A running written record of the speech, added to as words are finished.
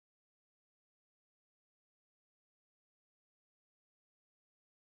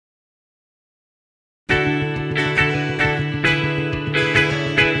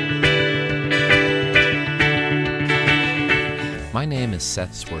name is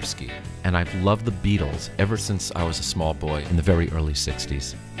Seth Swirsky, and I've loved the Beatles ever since I was a small boy in the very early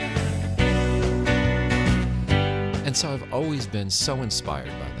 60s. And so I've always been so inspired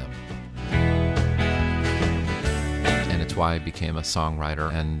by them. And it's why I became a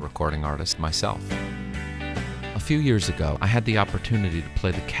songwriter and recording artist myself. A few years ago, I had the opportunity to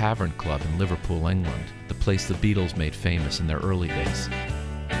play the Cavern Club in Liverpool, England, the place the Beatles made famous in their early days.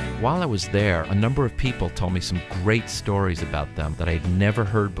 While I was there, a number of people told me some great stories about them that I'd never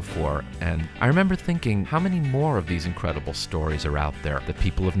heard before, and I remember thinking, how many more of these incredible stories are out there that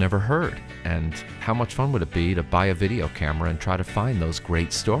people have never heard? And how much fun would it be to buy a video camera and try to find those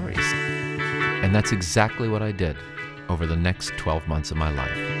great stories? And that's exactly what I did over the next 12 months of my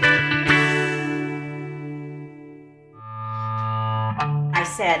life. I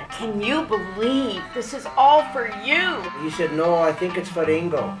said, "Can you believe this is all for you?" He said, "No, I think it's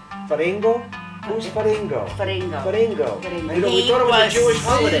Faringo." Faringo? Who's Faringo? Faringo. Faringo. Faringo. You know, we thought it was a Jewish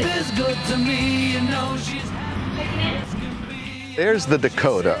holiday. There's the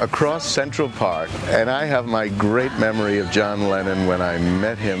Dakota across Central Park, and I have my great memory of John Lennon when I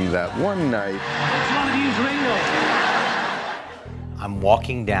met him that one night. I'm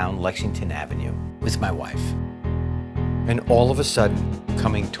walking down Lexington Avenue with my wife, and all of a sudden,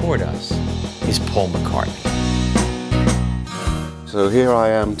 coming toward us is Paul McCartney. So here I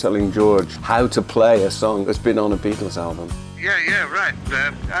am telling George how to play a song that's been on a Beatles album. Yeah, right.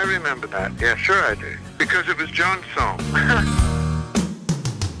 I remember that. Yeah, sure I do. Because it was John's song.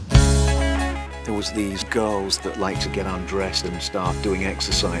 There was these girls that like to get undressed and start doing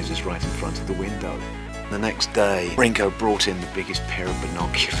exercises right in front of the window. The next day, Ringo brought in the biggest pair of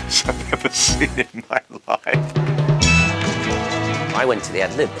binoculars I've ever seen in my life. I went to the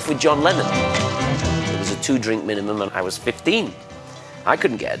ad lib with John Lennon. It was a 2-drink minimum and I was 15. I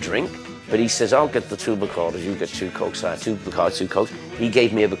couldn't get a drink, but he says, "I'll get the 2 Bacardis, you get 2 Cokes." I had 2 Bacardis, 2 Cokes. He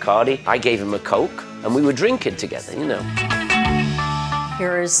gave me a Bacardi, I gave him a Coke, and we were drinking together, you know.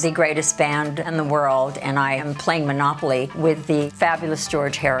 Here is the greatest band in the world, and I am playing Monopoly with the fabulous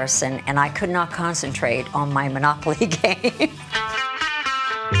George Harrison, and I could not concentrate on my Monopoly game.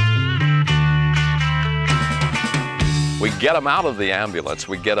 We get them out of the ambulance,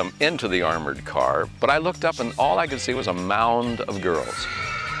 we get them into the armored car, but I looked up and all I could see was a mound of girls.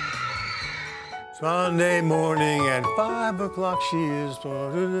 Sunday morning at 5 o'clock she is...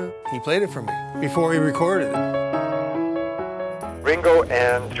 He played it for me before he recorded it. Ringo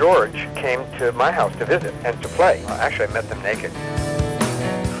and George came to my house to visit and to play. Actually, I met them naked.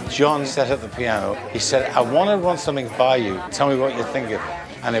 John sat at the piano. He said, "I want to run something by you. Tell me what you think of it."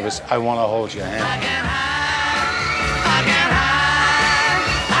 And it was, "I want to hold your hand."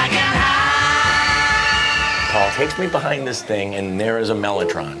 Paul takes me behind this thing, and there is a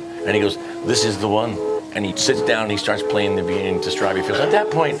Mellotron. And he goes, "This is the one." And he sits down and he starts playing the beginning to Strawberry Fields. At that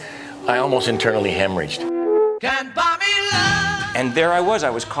point, I almost internally hemorrhaged. And there I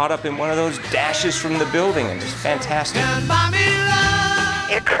was caught up in one of those dashes from the building, and just fantastic.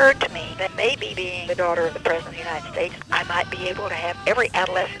 It occurred to me that maybe being the daughter of the President of the United States, I might be able to have every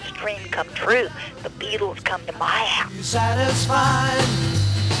adolescent's dream come true. The Beatles come to my house. Satisfied.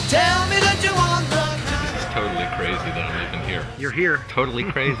 Tell me that you want the... It's totally crazy that I'm even here. You're here. Totally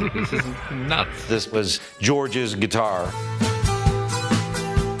crazy. This is nuts. This was George's guitar.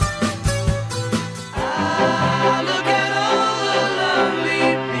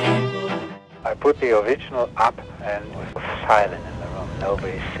 I put the original up and it was silent in the room.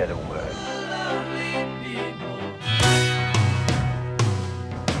 Nobody said a word.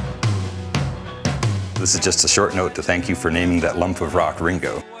 This is just a short note to thank you for naming that lump of rock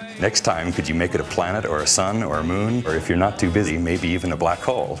Ringo. Next time, could you make it a planet or a sun or a moon, or if you're not too busy, maybe even a black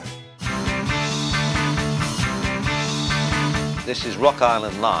hole? This is Rock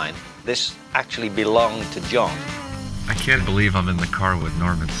Island Line. This actually belonged to John. I can't believe I'm in the car with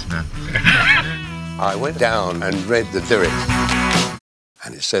Norman Smith. I went down and read the lyrics,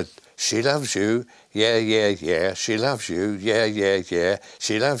 and it said, "She loves you, yeah, yeah, yeah. She loves you, yeah, yeah, yeah.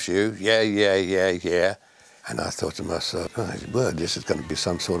 She loves you, yeah, yeah, yeah, yeah." And I thought to myself, "Oh, word, this is going to be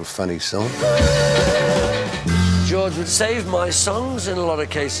some sort of funny song." George would save my songs in a lot of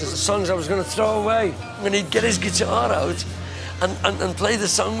cases, the songs I was going to throw away. When he'd get his guitar out and play the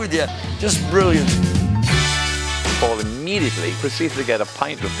song with you. Just brilliant. Paul immediately proceeds to get a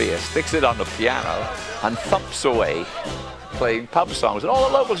pint of beer, sticks it on the piano, and thumps away, playing pub songs, and all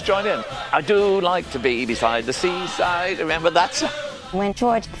the locals join in. "I do like to be beside the seaside." Remember that song? When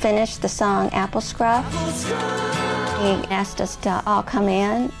George finished the song Apple Scrub, he asked us to all come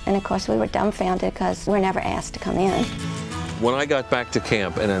in, and of course we were dumbfounded because we were never asked to come in. When I got back to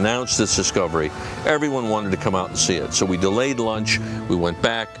camp and announced this discovery, everyone wanted to come out and see it. So we delayed lunch, we went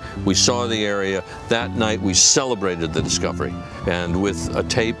back, we saw the area. That night we celebrated the discovery. And with a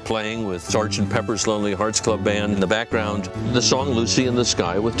tape playing with Sgt. Pepper's Lonely Hearts Club Band in the background, the song Lucy in the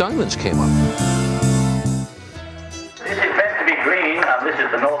Sky with Diamonds came up. This is meant to be green, and this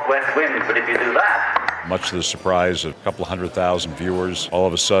is the northwest wind, but if you do that... Much to the surprise of a couple 100,000 viewers, all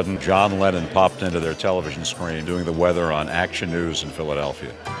of a sudden, John Lennon popped into their television screen doing the weather on Action News in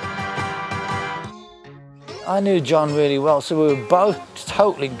Philadelphia. I knew John really well, so we were both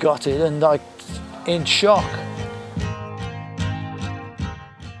totally gutted and like in shock.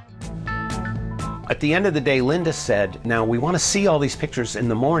 At the end of the day, Linda said, now we want to see all these pictures in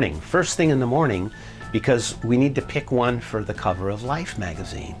the morning, first thing in the morning, because we need to pick one for the cover of Life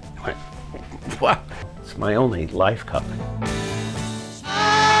magazine. I went, wow, it's my only Life cover.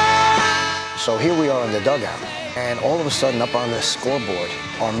 So here we are in the dugout, and all of a sudden up on the scoreboard,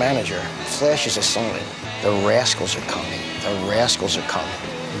 our manager flashes a sign. The Rascals are coming. The Rascals are coming.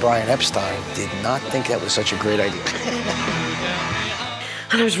 Brian Epstein did not think that was such a great idea.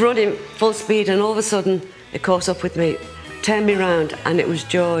 And I was running full speed, and all of a sudden it caught up with me, turned me round, and it was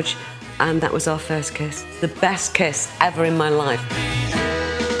George, and that was our first kiss. The best kiss ever in my life.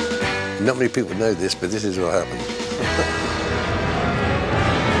 Not many people know this, but this is what happened.